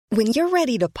When you're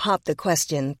ready to pop the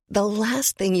question, the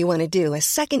last thing you want to do is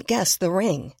second-guess the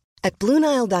ring. At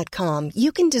BlueNile.com,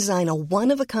 you can design a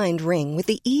one-of-a-kind ring with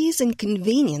the ease and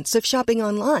convenience of shopping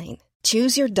online.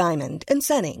 Choose your diamond and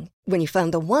setting. When you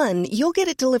find the one, you'll get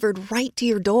it delivered right to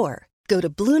your door. Go to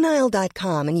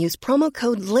BlueNile.com and use promo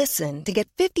code LISTEN to get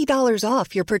 $50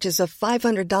 off your purchase of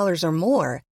 $500 or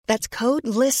more. That's code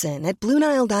LISTEN at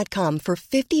BlueNile.com for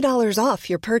 $50 off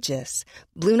your purchase.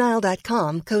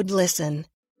 BlueNile.com, code LISTEN.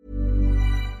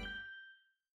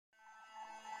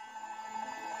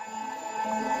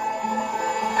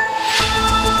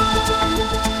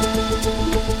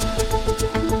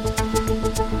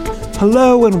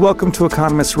 Hello and welcome to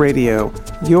Economist Radio.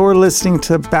 You're listening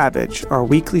to Babbage, our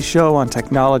weekly show on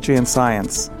technology and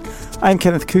science. I'm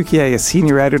Kenneth Cukier, a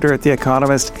senior editor at The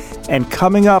Economist, and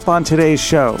coming up on today's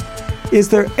show, is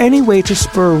there any way to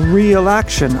spur real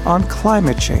action on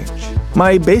climate change?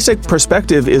 My basic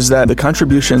perspective is that the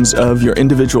contributions of your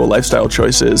individual lifestyle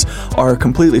choices are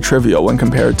completely trivial when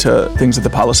compared to things at the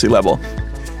policy level.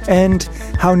 And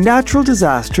how natural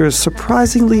disasters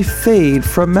surprisingly fade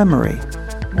from memory.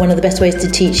 One of the best ways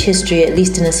to teach history, at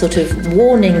least in a sort of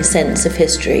warning sense of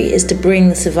history, is to bring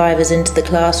the survivors into the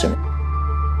classroom.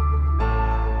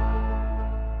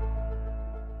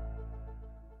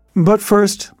 But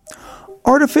first,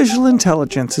 artificial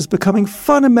intelligence is becoming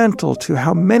fundamental to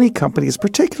how many companies,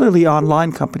 particularly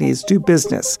online companies, do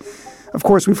business. Of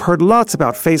course, we've heard lots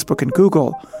about Facebook and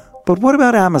Google, but what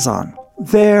about Amazon?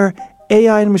 There,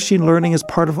 AI and machine learning is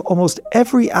part of almost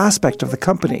every aspect of the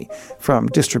company, from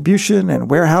distribution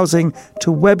and warehousing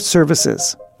to web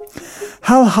services.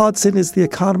 Hal Hodson is The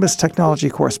Economist technology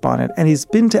correspondent, and he's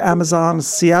been to Amazon's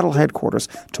Seattle headquarters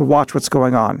to watch what's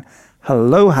going on.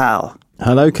 Hello, Hal.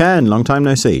 Hello, Ken. Long time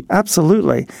no see.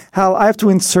 Absolutely. Hal, I have to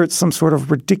insert some sort of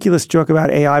ridiculous joke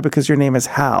about AI because your name is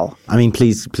Hal. I mean,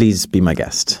 please be my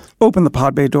guest. Open the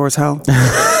pod bay doors, Hal.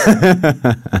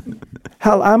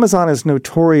 Hal, Amazon is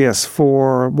notorious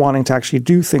for wanting to actually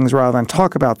do things rather than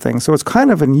talk about things, so it's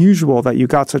kind of unusual that you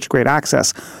got such great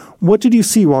access. What did you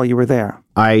see while you were there?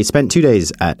 I spent 2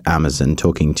 days at Amazon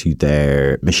talking to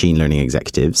their machine learning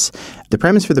executives. The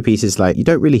premise for the piece is you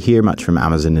don't really hear much from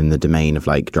Amazon in the domain of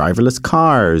driverless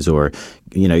cars, or,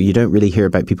 you don't really hear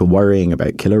about people worrying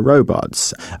about killer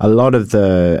robots. A lot of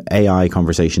the AI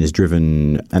conversation is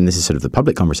driven, and this is sort of the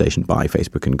public conversation, by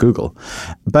Facebook and Google.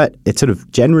 But it's sort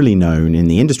of generally known in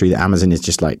the industry that Amazon is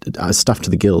just stuffed to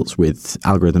the gills with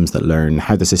algorithms that learn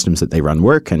how the systems that they run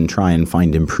work and try and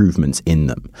find improvements in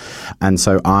them. And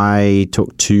so I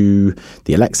talked to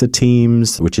the Alexa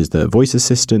teams, which is the voice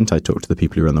assistant. I talked to the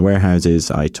people who run the warehouses.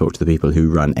 I talked to the people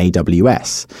who run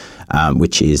AWS,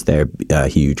 which is their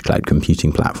huge cloud computing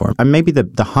platform. And maybe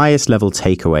the highest level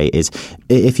takeaway is,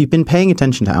 if you've been paying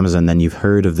attention to Amazon, then you've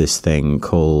heard of this thing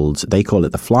they call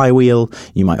it the flywheel.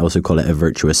 You might also call it a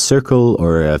virtuous circle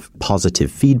or a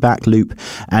positive feedback loop.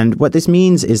 And what this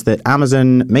means is that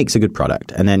Amazon makes a good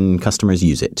product and then customers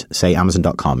use it. Say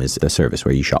Amazon.com is the service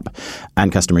where you shop.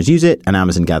 And customers use it, and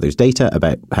Amazon gathers data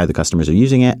about how the customers are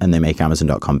using it, and they make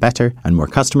Amazon.com better, and more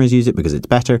customers use it because it's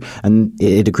better, and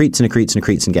it accretes and accretes and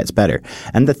accretes and gets better.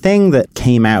 And the thing that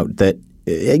came out that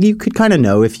you could kind of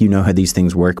know if you know how these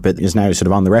things work, but is now sort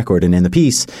of on the record and in the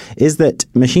piece, is that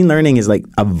machine learning is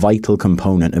a vital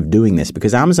component of doing this,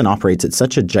 because Amazon operates at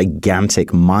such a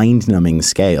gigantic, mind-numbing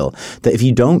scale that if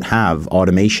you don't have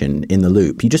automation in the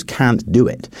loop, you just can't do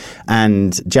it.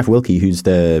 And Jeff Wilke, who's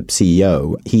the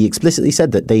CEO, he explicitly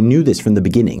said that they knew this from the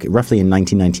beginning. Roughly in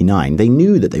 1999, they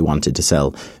knew that they wanted to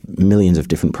sell millions of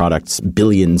different products,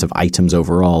 billions of items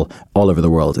overall, all over the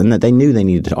world, and that they knew they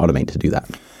needed to automate to do that.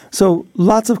 So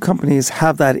lots of companies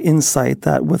have that insight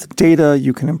that with data,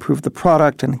 you can improve the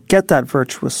product and get that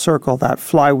virtuous circle, that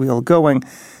flywheel going.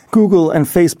 Google and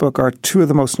Facebook are two of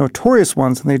the most notorious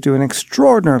ones, and they do an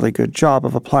extraordinarily good job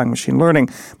of applying machine learning,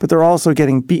 but they're also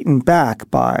getting beaten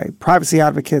back by privacy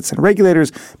advocates and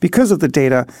regulators because of the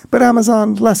data, but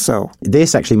Amazon less so.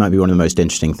 This actually might be one of the most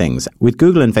interesting things. With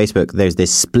Google and Facebook, there's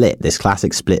this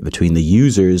classic split between the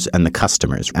users and the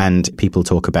customers, and people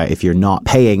talk about if you're not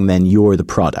paying, then you're the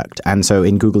product. And so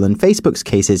in Google and Facebook's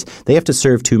cases, they have to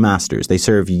serve two masters. They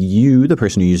serve you, the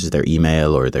person who uses their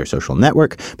email or their social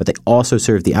network, but they also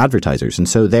serve the advertisers. And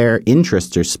so their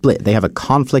interests are split. They have a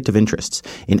conflict of interests.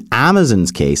 In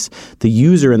Amazon's case, the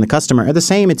user and the customer are the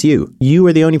same. It's you. You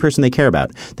are the only person they care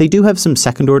about. They do have some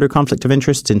second order conflict of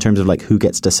interests in terms of who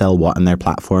gets to sell what on their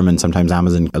platform. And sometimes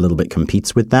Amazon a little bit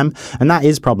competes with them. And that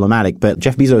is problematic. But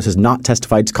Jeff Bezos has not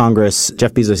testified to Congress.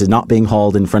 Jeff Bezos is not being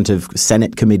hauled in front of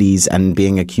Senate committees and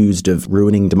being accused of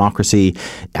ruining democracy.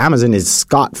 Amazon is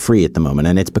scot-free at the moment.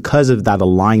 And it's because of that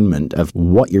alignment of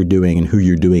what you're doing and who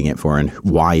you're doing it for and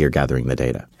why why you're gathering the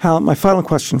data. Hal, my final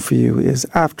question for you is,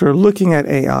 after looking at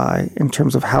AI in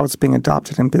terms of how it's being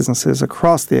adopted in businesses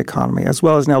across the economy, as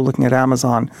well as now looking at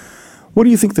Amazon, what do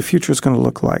you think the future is going to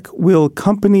look like? Will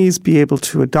companies be able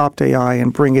to adopt AI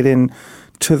and bring it in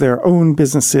to their own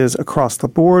businesses across the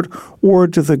board? Or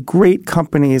do the great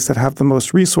companies that have the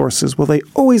most resources, will they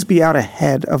always be out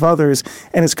ahead of others,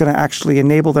 and it's going to actually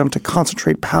enable them to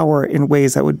concentrate power in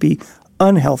ways that would be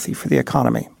unhealthy for the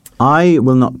economy? I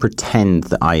will not pretend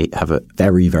that I have a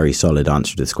very, very solid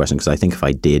answer to this question, because I think if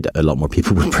I did, a lot more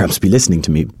people would perhaps be listening to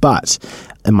me. But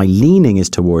my leaning is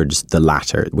towards the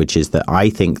latter, which is that I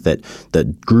think that the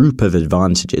group of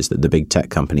advantages that the big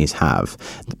tech companies have,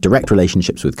 direct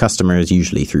relationships with customers,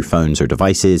 usually through phones or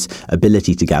devices,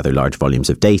 ability to gather large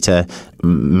volumes of data,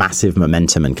 massive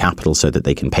momentum and capital so that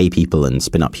they can pay people and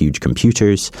spin up huge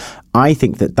computers, I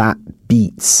think that that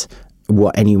beats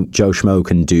what any Joe Schmo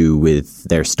can do with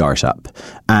their startup.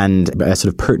 And a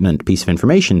sort of pertinent piece of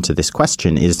information to this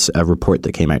question is a report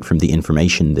that came out from The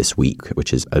Information this week,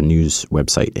 which is a news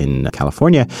website in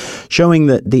California, showing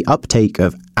that the uptake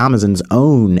of Amazon's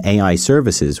own AI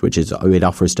services, which is it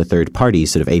offers to third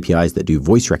parties, sort of APIs that do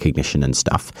voice recognition and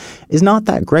stuff, is not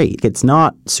that great. It's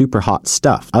not super hot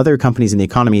stuff. Other companies in the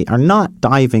economy are not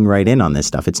diving right in on this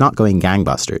stuff. It's not going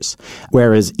gangbusters.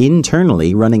 Whereas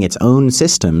internally, running its own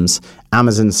systems,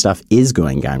 Amazon stuff is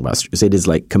going gangbusters. It is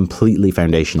like completely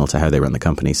foundational to how they run the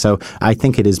company. So I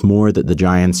think it is more that the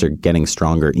giants are getting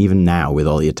stronger even now with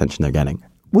all the attention they're getting.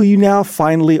 Will you now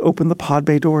finally open the pod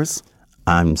bay doors?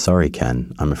 I'm sorry,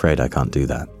 Ken. I'm afraid I can't do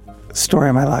that. Story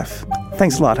of my life.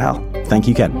 Thanks a lot, Hal. Thank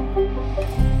you, Ken.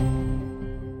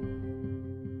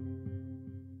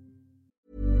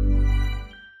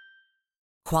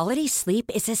 Quality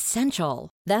sleep is essential.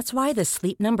 That's why the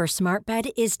Sleep Number Smart Bed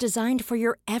is designed for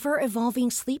your ever-evolving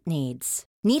sleep needs.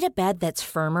 Need a bed that's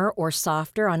firmer or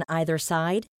softer on either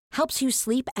side? Helps you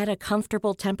sleep at a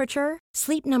comfortable temperature?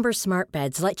 Sleep Number Smart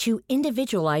Beds let you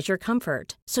individualize your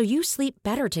comfort, so you sleep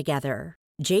better together.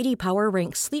 J.D. Power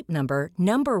ranks Sleep Number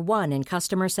number 1 in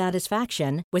customer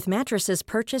satisfaction with mattresses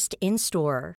purchased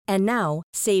in-store. And now,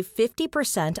 save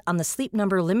 50% on the Sleep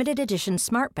Number Limited Edition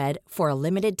Smart Bed for a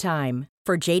limited time.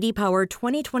 For J.D. Power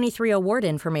 2023 award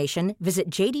information, visit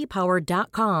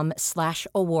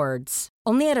jdpower.com/awards.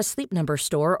 Only at a Sleep Number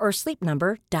store or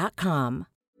sleepnumber.com.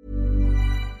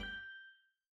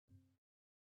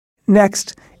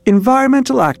 Next,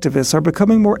 environmental activists are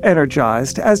becoming more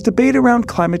energized as debate around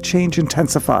climate change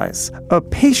intensifies. A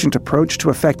patient approach to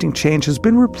affecting change has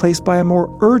been replaced by a more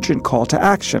urgent call to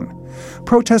action.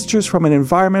 Protesters from an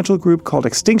environmental group called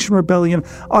Extinction Rebellion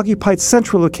occupied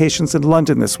central locations in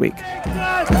London this week.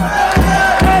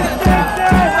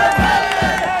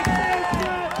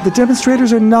 The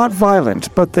demonstrators are not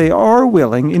violent, but they are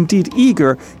willing, indeed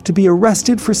eager, to be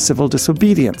arrested for civil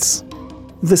disobedience.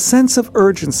 The sense of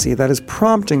urgency that is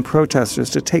prompting protesters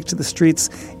to take to the streets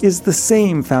is the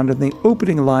same found in the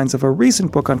opening lines of a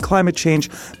recent book on climate change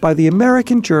by the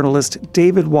American journalist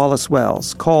David Wallace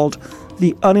Wells called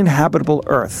The Uninhabitable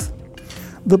Earth.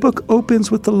 The book opens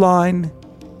with the line,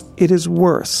 "It is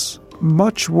worse,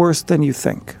 much worse than you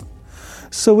think."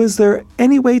 So is there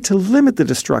any way to limit the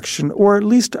destruction or at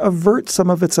least avert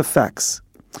some of its effects?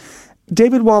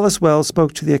 David Wallace Wells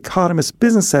spoke to The Economist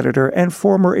business editor and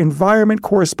former environment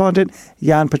correspondent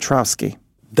Jan Petrowski.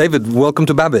 David, welcome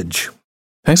to Babbage.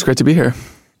 Thanks, great to be here.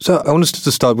 So I want us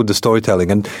to start with the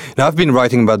storytelling. And now I've been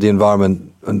writing about the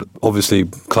environment and obviously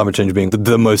climate change being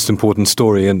the most important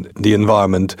story in the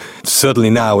environment, certainly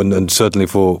now and certainly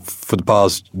for the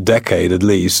past decade at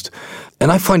least.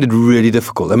 And I find it really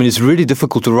difficult. I mean, it's really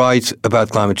difficult to write about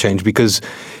climate change because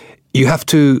you have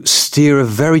to steer a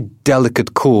very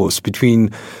delicate course between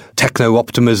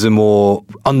techno-optimism or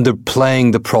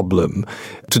underplaying the problem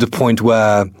to the point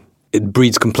where it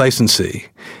breeds complacency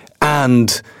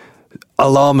and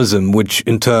alarmism, which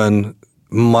in turn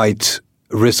might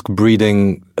risk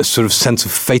breeding a sort of sense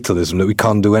of fatalism that we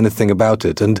can't do anything about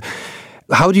it. And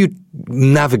how do you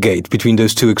navigate between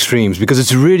those two extremes? Because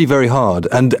it's really very hard.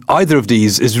 And either of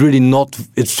these is really not,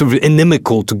 it's sort of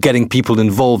inimical to getting people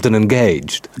involved and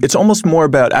engaged. It's almost more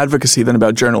about advocacy than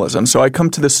about journalism. So I come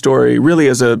to this story really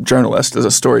as a journalist, as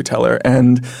a storyteller.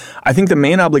 And I think the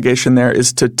main obligation there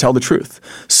is to tell the truth.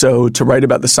 So to write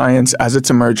about the science as it's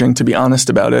emerging, to be honest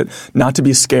about it, not to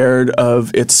be scared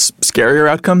of its scarier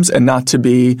outcomes and not to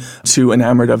be too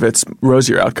enamored of its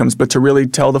rosier outcomes, but to really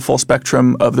tell the full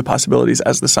spectrum of the possibilities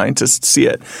as the scientists see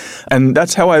it. And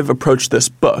that's how I've approached this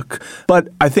book. But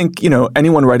I think,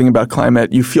 anyone writing about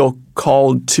climate, you feel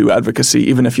called to advocacy,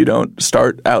 even if you don't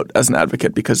start out as an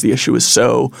advocate, because the issue is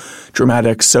so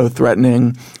dramatic, so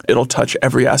threatening. It'll touch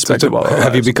every aspect of all our lives.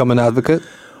 Have you become an advocate?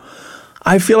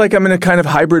 I feel like I'm in a kind of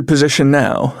hybrid position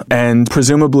now. And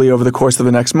presumably over the course of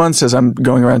the next months, as I'm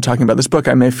going around talking about this book,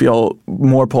 I may feel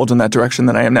more pulled in that direction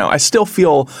than I am now. I still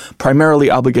feel primarily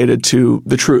obligated to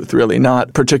the truth, really,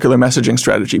 not particular messaging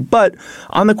strategy. But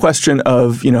on the question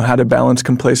of, how to balance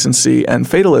complacency and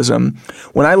fatalism,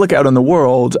 when I look out in the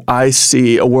world, I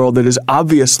see a world that is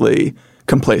obviously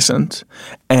complacent.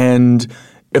 And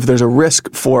if there's a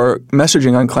risk for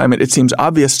messaging on climate, it seems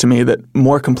obvious to me that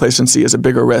more complacency is a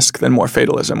bigger risk than more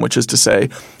fatalism, which is to say,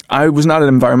 I was not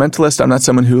an environmentalist. I'm not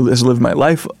someone who has lived my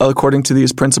life according to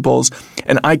these principles.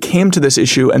 And I came to this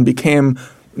issue and became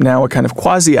now a kind of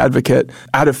quasi-advocate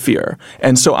out of fear.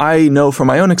 And so I know from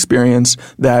my own experience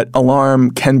that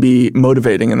alarm can be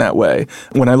motivating in that way.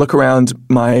 When I look around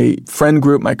my friend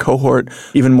group, my cohort,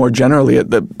 even more generally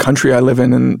at the country I live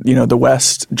in and, the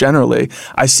West generally,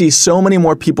 I see so many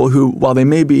more people who, while they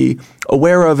may be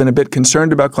aware of and a bit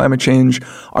concerned about climate change,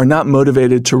 are not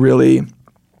motivated to really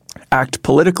act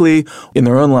politically in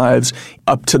their own lives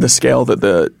up to the scale that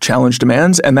the challenge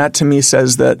demands. And that to me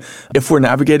says that if we're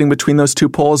navigating between those two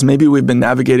poles, maybe we've been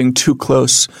navigating too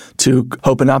close to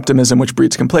hope and optimism, which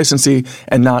breeds complacency,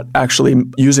 and not actually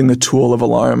using the tool of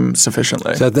alarm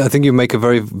sufficiently. So I think you make a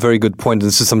very, very good point.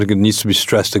 This is something that needs to be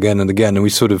stressed again and again. And we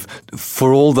sort of,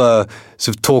 for all the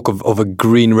sort of talk of a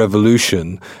green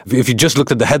revolution, if you just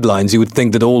looked at the headlines, you would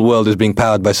think that the whole world is being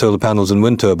powered by solar panels and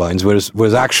wind turbines,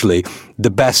 whereas actually the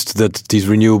best that these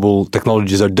renewable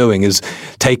technologies are doing is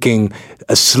taking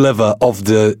a sliver of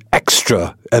the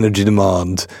extra energy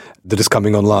demand that is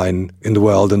coming online in the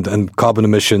world, and carbon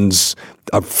emissions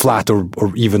are flat or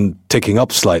even ticking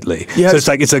up slightly. Yes.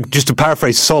 So it's like just to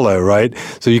paraphrase Solo, right?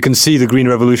 So you can see the green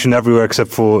revolution everywhere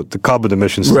except for the carbon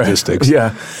emission statistics. Right.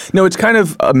 Yeah. No, it's kind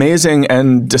of amazing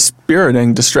and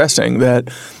dispiriting, distressing that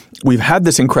we've had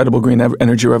this incredible green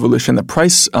energy revolution. The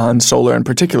price on solar in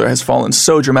particular has fallen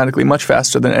so dramatically, much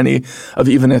faster than any of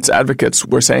even its advocates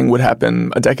were saying would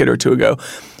happen a decade or two ago.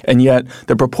 And yet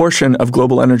the proportion of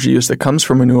global energy use that comes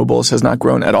from renewables has not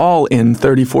grown at all in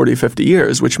 30, 40, 50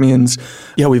 years, which means,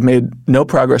 we've made no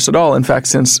progress at all. In fact,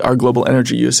 since our global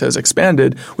energy use has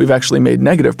expanded, we've actually made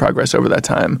negative progress over that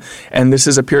time. And this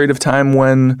is a period of time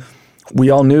when we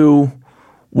all knew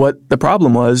what the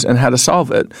problem was and how to solve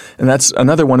it. And that's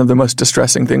another one of the most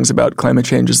distressing things about climate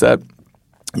change is that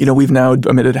we've now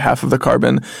emitted half of the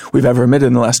carbon we've ever emitted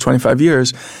in the last 25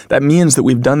 years. That means that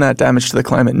we've done that damage to the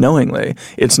climate knowingly.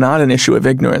 It's not an issue of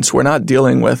ignorance. We're not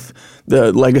dealing with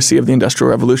the legacy of the Industrial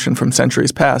Revolution from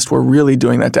centuries past. We're really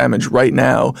doing that damage right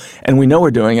now, and we know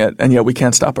we're doing it, and yet we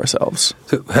can't stop ourselves.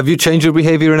 So have you changed your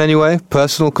behavior in any way?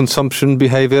 Personal consumption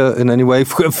behavior in any way?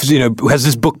 Has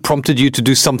this book prompted you to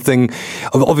do something?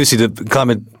 Obviously, the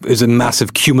climate is a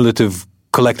massive cumulative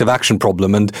collective action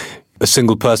problem, and a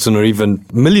single person or even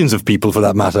millions of people, for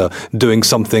that matter, doing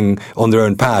something on their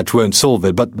own patch won't solve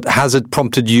it. But has it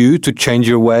prompted you to change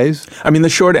your ways? I mean, the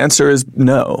short answer is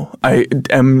no. I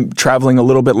am traveling a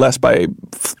little bit less by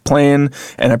plane,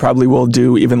 and I probably will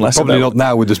do even less. Probably not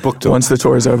now with this book tour. Once the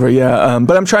tour is over, yeah.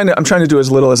 But I'm trying to do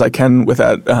as little as I can with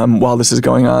that while this is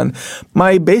going on.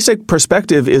 My basic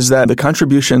perspective is that the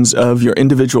contributions of your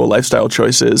individual lifestyle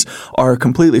choices are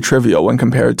completely trivial when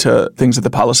compared to things at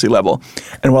the policy level.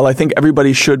 And while I think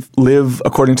everybody should live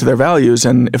according to their values,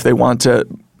 and if they want to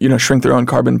shrink their own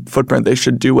carbon footprint, they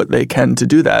should do what they can to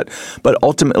do that. But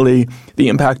ultimately, the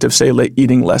impact of, say,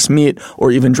 eating less meat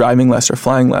or even driving less or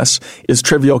flying less is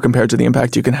trivial compared to the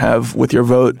impact you can have with your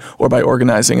vote or by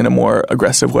organizing in a more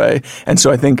aggressive way. And so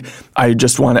I think I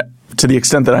just want to the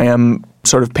extent that I am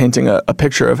sort of painting a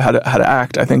picture of how to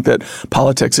act, I think that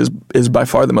politics is by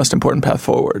far the most important path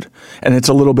forward. And it's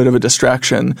a little bit of a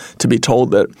distraction to be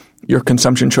told that your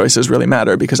consumption choices really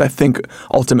matter, because I think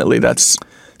ultimately that's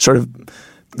sort of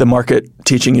the market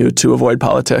teaching you to avoid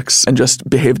politics and just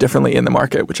behave differently in the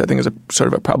market, which I think is a sort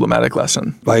of a problematic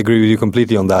lesson. I agree with you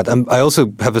completely on that. And I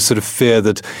also have a sort of fear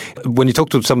that when you talk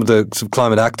to some of the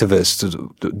climate activists,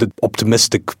 the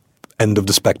optimistic end of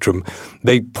the spectrum,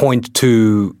 they point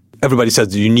to, everybody says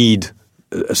that you need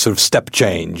a sort of step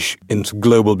change in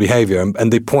global behavior.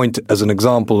 And they point as an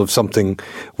example of something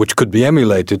which could be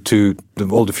emulated to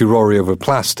all the furore over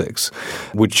plastics,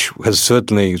 which has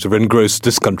certainly sort of engrossed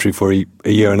this country for a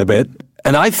year and a bit.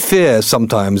 And I fear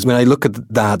sometimes when I look at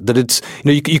that it's,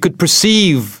 you could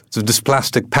perceive this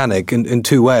plastic panic in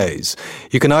two ways.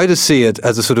 You can either see it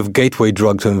as a sort of gateway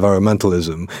drug to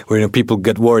environmentalism, where people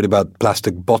get worried about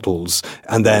plastic bottles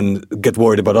and then get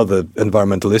worried about other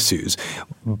environmental issues.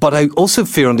 But I also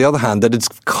fear, on the other hand, that it's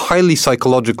highly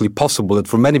psychologically possible that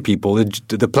for many people,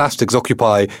 the plastics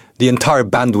occupy the entire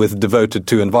bandwidth devoted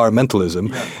to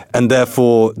environmentalism, and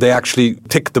therefore they actually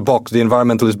tick the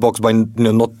environmentalist box by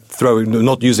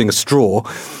not using a straw,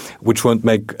 which won't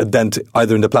make a dent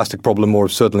either in the plastic problem or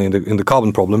certainly in the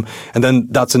carbon problem. And then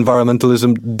that's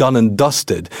environmentalism done and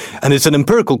dusted. And it's an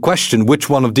empirical question, which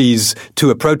one of these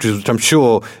two approaches, which I'm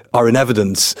sure are in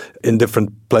evidence in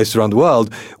different places around the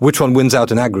world, which one wins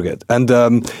out in aggregate? And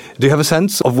do you have a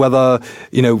sense of whether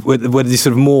these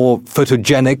sort of more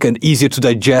photogenic and easier to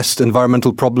digest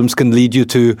environmental problems can lead you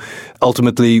to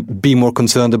ultimately be more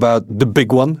concerned about the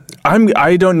big one?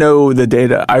 I don't know the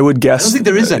data. I would guess. I don't think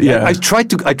there is any. Yeah. I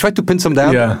tried to pin some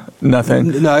down. Yeah,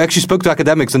 nothing. No, I actually spoke to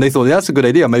academics and they thought, that's a good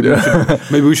idea. Maybe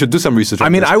we should do some research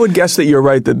on this. I would guess that you're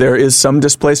right, that there is some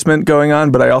displacement going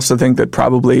on, but I also think that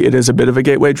probably it is a bit of a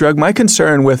gateway drug. My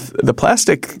concern with the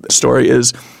plastic story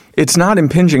is it's not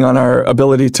impinging on our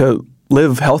ability to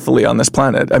live healthily on this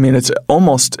planet. I mean, it's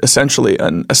almost essentially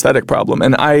an aesthetic problem.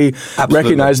 And I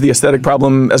recognize the aesthetic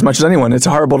problem as much as anyone. It's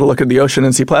horrible to look at the ocean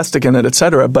and see plastic in it, et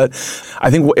cetera. But I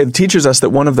think it teaches us that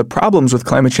one of the problems with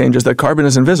climate change is that carbon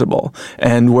is invisible.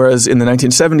 And whereas in the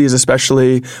 1970s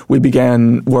especially, we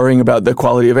began worrying about the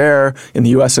quality of air in the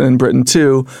US and in Britain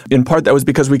too, in part that was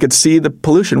because we could see the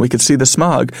pollution, we could see the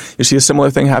smog. You see a similar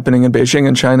thing happening in Beijing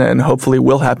and China, and hopefully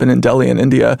will happen in Delhi and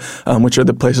India, which are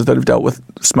the places that have dealt with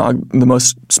smog the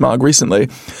most smog recently.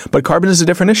 But carbon is a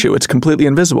different issue. It's completely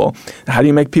invisible. How do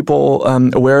you make people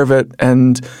aware of it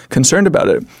and concerned about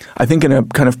it? I think in a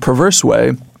kind of perverse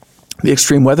way, the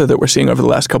extreme weather that we're seeing over the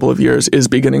last couple of years is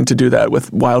beginning to do that with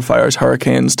wildfires,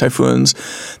 hurricanes, typhoons,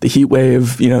 the heat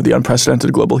wave, the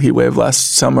unprecedented global heat wave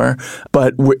last summer.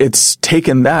 But it's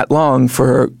taken that long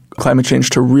for climate change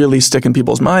to really stick in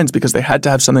people's minds because they had to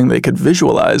have something they could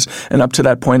visualize. And up to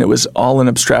that point, it was all an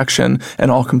abstraction and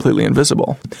all completely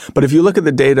invisible. But if you look at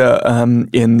the data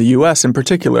in the U.S. in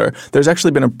particular, there's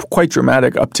actually been a quite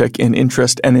dramatic uptick in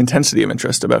interest and intensity of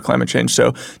interest about climate change.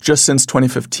 So just since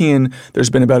 2015, there's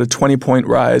been about a 20-point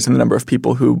rise in the number of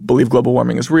people who believe global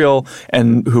warming is real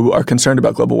and who are concerned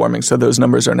about global warming. So those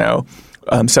numbers are now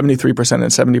 73%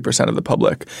 and 70% of the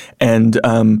public. And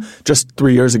just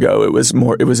 3 years ago, it was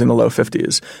in the low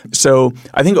 50s. So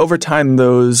I think over time,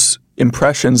 those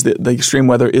impressions that the extreme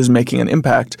weather is making an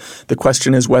impact. The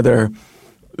question is whether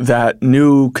that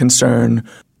new concern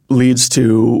leads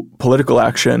to political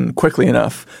action quickly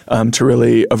enough to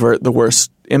really avert the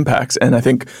worst impacts. And I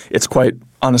think it's quite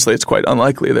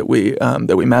unlikely that we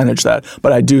manage that.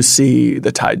 But I do see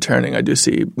the tide turning. I do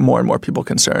see more and more people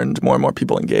concerned, more and more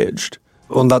people engaged.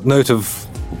 On that note of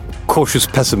cautious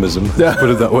pessimism, let's put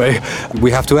it that way,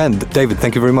 we have to end. David,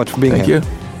 thank you very much for being here. Thank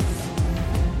you.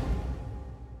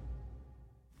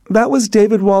 That was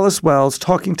David Wallace Wells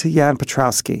talking to Jan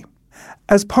Piotrowski.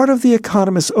 As part of the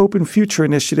Economist Open Future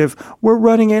Initiative, we're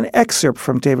running an excerpt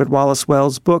from David Wallace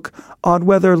Wells' book on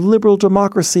whether liberal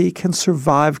democracy can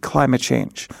survive climate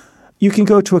change. You can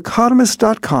go to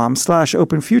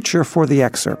economist.com/openfuture for the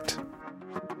excerpt.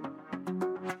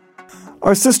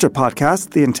 Our sister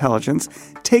podcast, The Intelligence,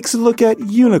 takes a look at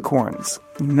unicorns,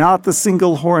 not the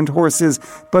single-horned horses,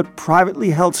 but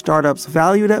privately held startups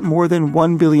valued at more than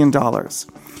 $1 billion.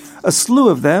 A slew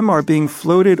of them are being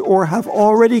floated or have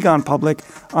already gone public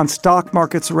on stock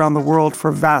markets around the world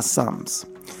for vast sums.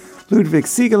 Ludwig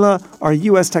Siegele, our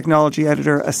U.S. technology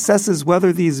editor, assesses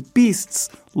whether these beasts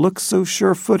look so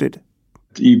sure-footed.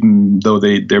 Even though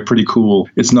they're pretty cool,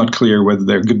 it's not clear whether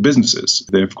they're good businesses.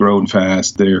 They've grown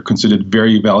fast, they're considered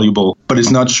very valuable, but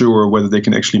it's not sure whether they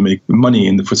can actually make money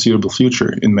in the foreseeable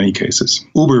future in many cases.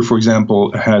 Uber, for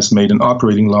example, has made an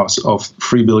operating loss of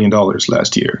 $3 billion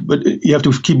last year. But you have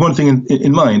to keep one thing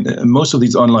in mind. Most of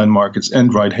these online markets,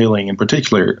 and ride-hailing in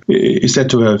particular, is said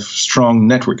to have strong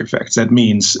network effects. That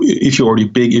means if you're already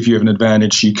big, if you have an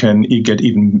advantage, you get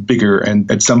even bigger and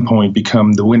at some point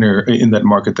become the winner in that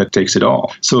market that takes it all.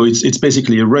 So it's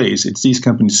basically a race. It's these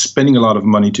companies spending a lot of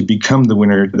money to become the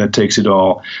winner that takes it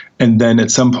all. And then at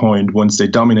some point, once they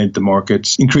dominate the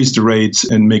markets, increase the rates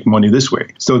and make money this way.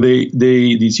 So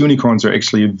these unicorns are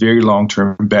actually a very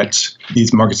long-term bet.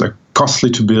 These markets are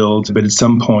costly to build, but at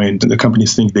some point, the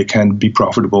companies think they can be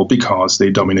profitable because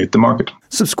they dominate the market.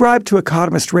 Subscribe to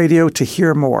Economist Radio to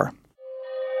hear more.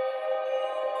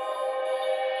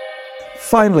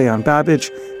 Finally on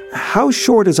Babbage, how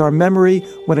short is our memory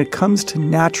when it comes to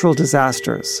natural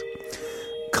disasters?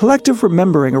 collective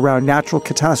remembering around natural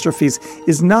catastrophes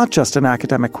is not just an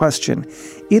academic question.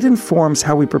 It informs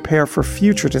how we prepare for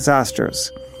future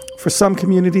disasters. For some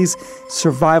communities,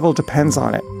 survival depends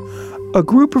on it. A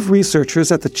group of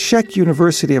researchers at the Czech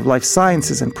University of Life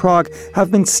Sciences in Prague have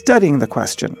been studying the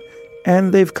question,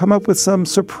 and they've come up with some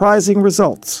surprising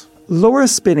results. Laura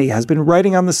Spinney has been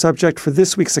writing on the subject for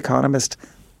this week's Economist.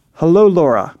 Hello,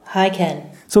 Laura. Hi, Ken.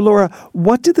 So, Laura,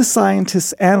 what did the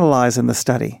scientists analyze in the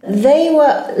study? They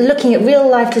were looking at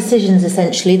real-life decisions,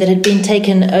 essentially, that had been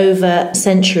taken over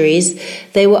centuries.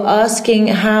 They were asking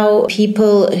how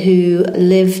people who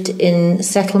lived in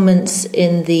settlements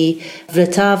in the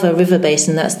Vltava river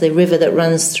basin, that's the river that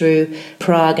runs through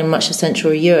Prague and much of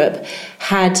Central Europe,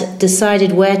 had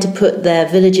decided where to put their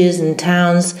villages and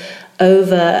towns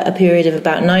over a period of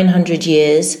about 900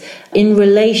 years in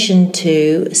relation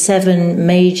to 7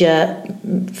 major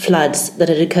floods that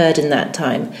had occurred in that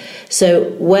time. So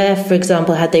where, for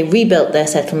example, had they rebuilt their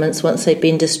settlements once they'd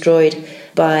been destroyed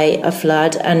by a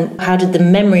flood, and how did the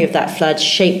memory of that flood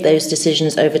shape those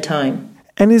decisions over time?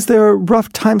 And is there a rough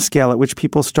timescale at which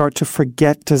people start to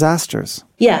forget disasters?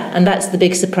 Yeah, and that's the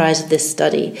big surprise of this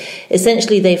study.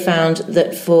 Essentially, they found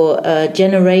that for a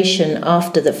generation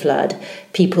after the flood,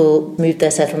 people moved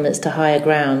their settlements to higher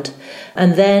ground.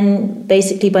 And then,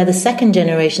 basically, by the second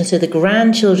generation, so the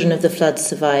grandchildren of the flood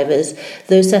survivors,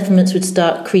 those settlements would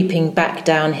start creeping back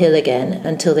downhill again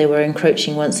until they were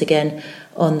encroaching once again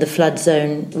on the flood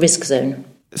zone, risk zone.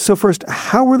 So first,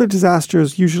 how were the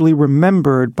disasters usually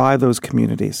remembered by those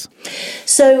communities?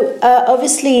 So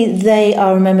obviously they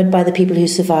are remembered by the people who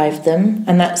survived them,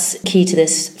 and that's key to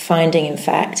this finding, in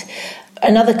fact.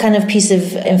 Another kind of piece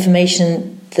of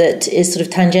information that is sort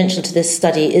of tangential to this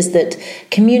study is that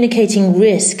communicating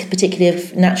risk, particularly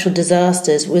of natural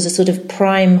disasters, was a sort of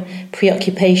prime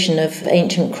preoccupation of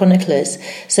ancient chroniclers.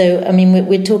 So, I mean,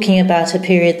 we're talking about a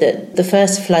period that the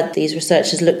first flood these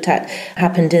researchers looked at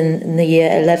happened in the year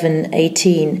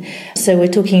 1118. So we're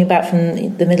talking about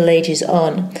from the Middle Ages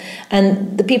on.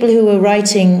 And the people who were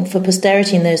writing for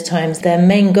posterity in those times, their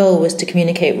main goal was to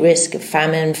communicate risk of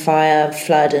famine, fire,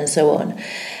 flood, and so on.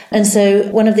 And so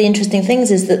one of the interesting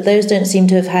things is that those don't seem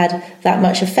to have had that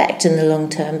much effect in the long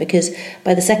term, because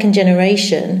by the second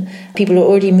generation, people are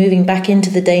already moving back into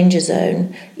the danger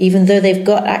zone, even though they've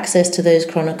got access to those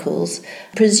chronicles,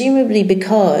 presumably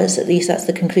because, at least that's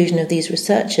the conclusion of these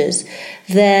researchers,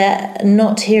 they're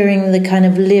not hearing the kind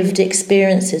of lived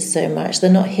experiences so much. They're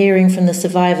not hearing from the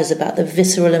survivors about the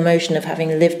visceral emotion of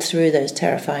having lived through those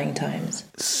terrifying times.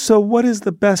 So what is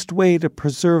the best way to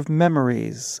preserve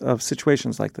memories of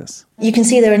situations like this? You can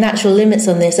see there are natural limits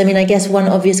on this. I mean, I guess one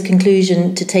obvious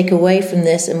conclusion to take away from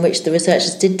this, and which the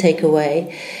researchers did take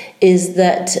away, is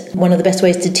that one of the best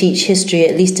ways to teach history,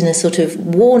 at least in a sort of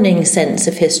warning sense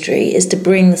of history, is to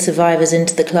bring the survivors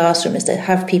into the classroom, is to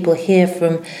have people hear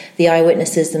from the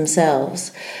eyewitnesses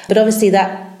themselves. But obviously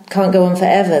that can't go on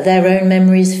forever. Their own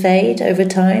memories fade over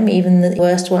time, even the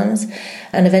worst ones,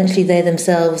 and eventually they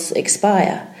themselves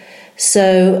expire.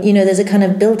 So, there's a kind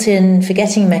of built-in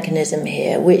forgetting mechanism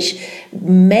here, which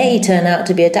may turn out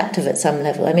to be adaptive at some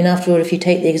level. I mean, after all, if you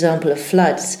take the example of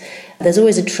floods, there's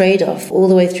always a trade-off. All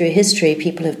the way through history,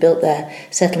 people have built their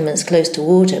settlements close to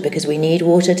water because we need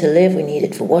water to live, we need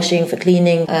it for washing, for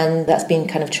cleaning, and that's been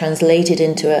kind of translated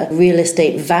into a real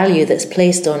estate value that's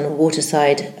placed on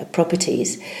waterside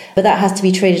properties. But that has to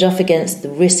be traded off against the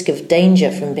risk of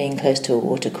danger from being close to a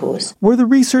watercourse. Were the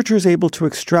researchers able to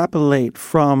extrapolate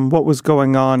from what was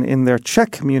going on in their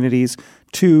Czech communities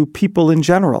to people in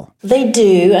general? They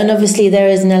do, and obviously there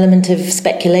is an element of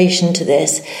speculation to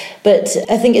this, but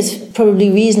I think it's probably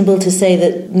reasonable to say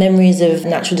that memories of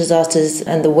natural disasters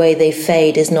and the way they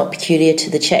fade is not peculiar to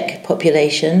the Czech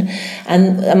population.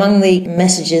 And among the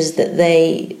messages that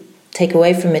they take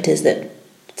away from it is that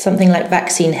something like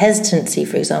vaccine hesitancy,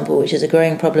 for example, which is a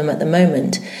growing problem at the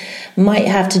moment, might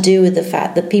have to do with the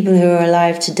fact that people who are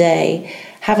alive today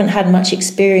haven't had much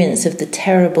experience of the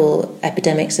terrible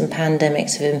epidemics and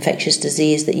pandemics of infectious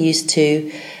disease that used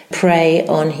to prey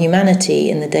on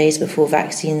humanity in the days before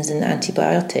vaccines and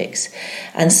antibiotics.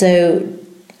 And so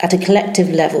at a collective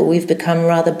level, we've become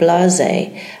rather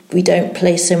blasé. We don't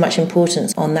place so much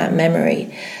importance on that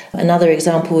memory. Another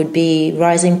example would be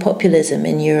rising populism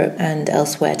in Europe and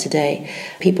elsewhere today.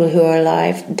 People who are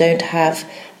alive don't have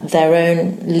their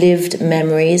own lived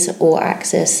memories or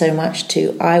access so much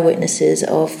to eyewitnesses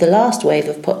of the last wave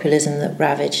of populism that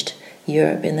ravaged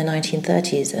Europe in the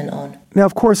 1930s and on. Now,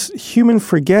 of course, human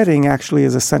forgetting actually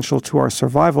is essential to our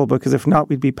survival, because if not,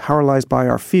 we'd be paralyzed by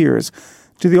our fears.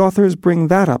 Do the authors bring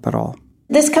that up at all?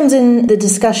 This comes in the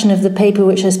discussion of the paper,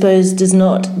 which I suppose does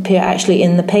not appear actually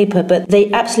in the paper, but they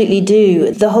absolutely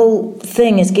do. The whole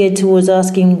thing is geared towards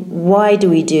asking, why do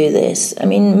we do this? I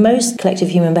mean, most collective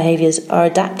human behaviours are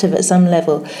adaptive at some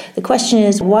level. The question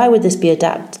is, why would this be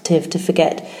adaptive to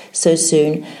forget so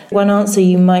soon? One answer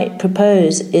you might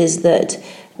propose is that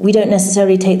we don't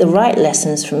necessarily take the right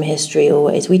lessons from history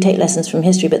always. We take lessons from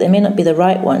history, but they may not be the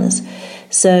right ones.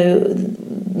 So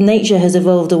nature has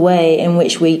evolved a way in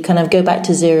which we kind of go back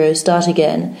to zero, start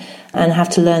again, and have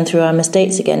to learn through our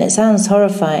mistakes again. It sounds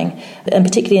horrifying, and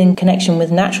particularly in connection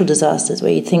with natural disasters,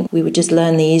 where you'd think we would just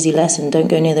learn the easy lesson, don't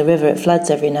go near the river, it floods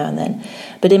every now and then.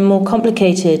 But in more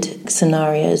complicated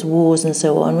scenarios, wars and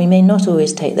so on, we may not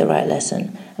always take the right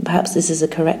lesson, and perhaps this is a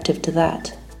corrective to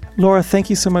that. Laura, thank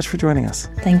you so much for joining us.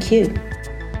 Thank you.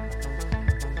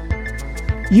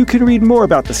 You can read more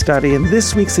about the study in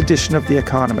this week's edition of The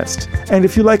Economist. And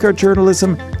if you like our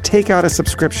journalism, take out a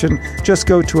subscription. Just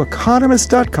go to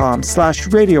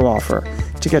economist.com/radio offer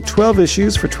to get 12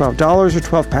 issues for $12 or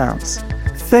 £12.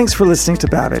 Thanks for listening to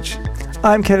Babbage.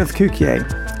 I'm Kenneth Cukier,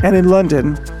 and in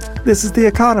London, this is The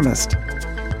Economist.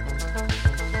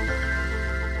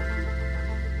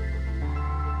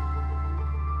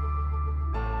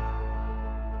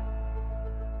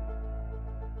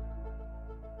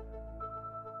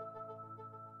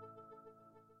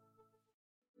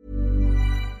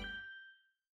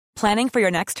 Planning for your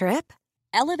next trip?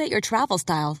 Elevate your travel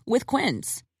style with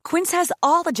Quince. Quince has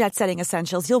all the jet-setting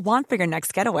essentials you'll want for your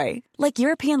next getaway, like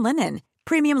European linen,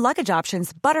 premium luggage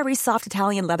options, buttery soft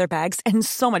Italian leather bags, and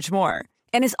so much more.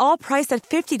 And is all priced at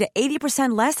 50 to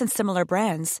 80% less than similar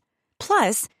brands.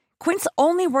 Plus, Quince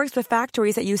only works with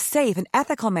factories that use safe and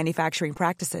ethical manufacturing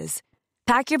practices.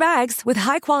 Pack your bags with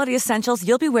high-quality essentials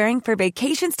you'll be wearing for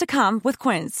vacations to come with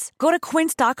Quince. Go to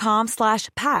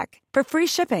quince.com/pack for free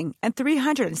shipping and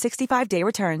 365-day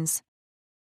returns.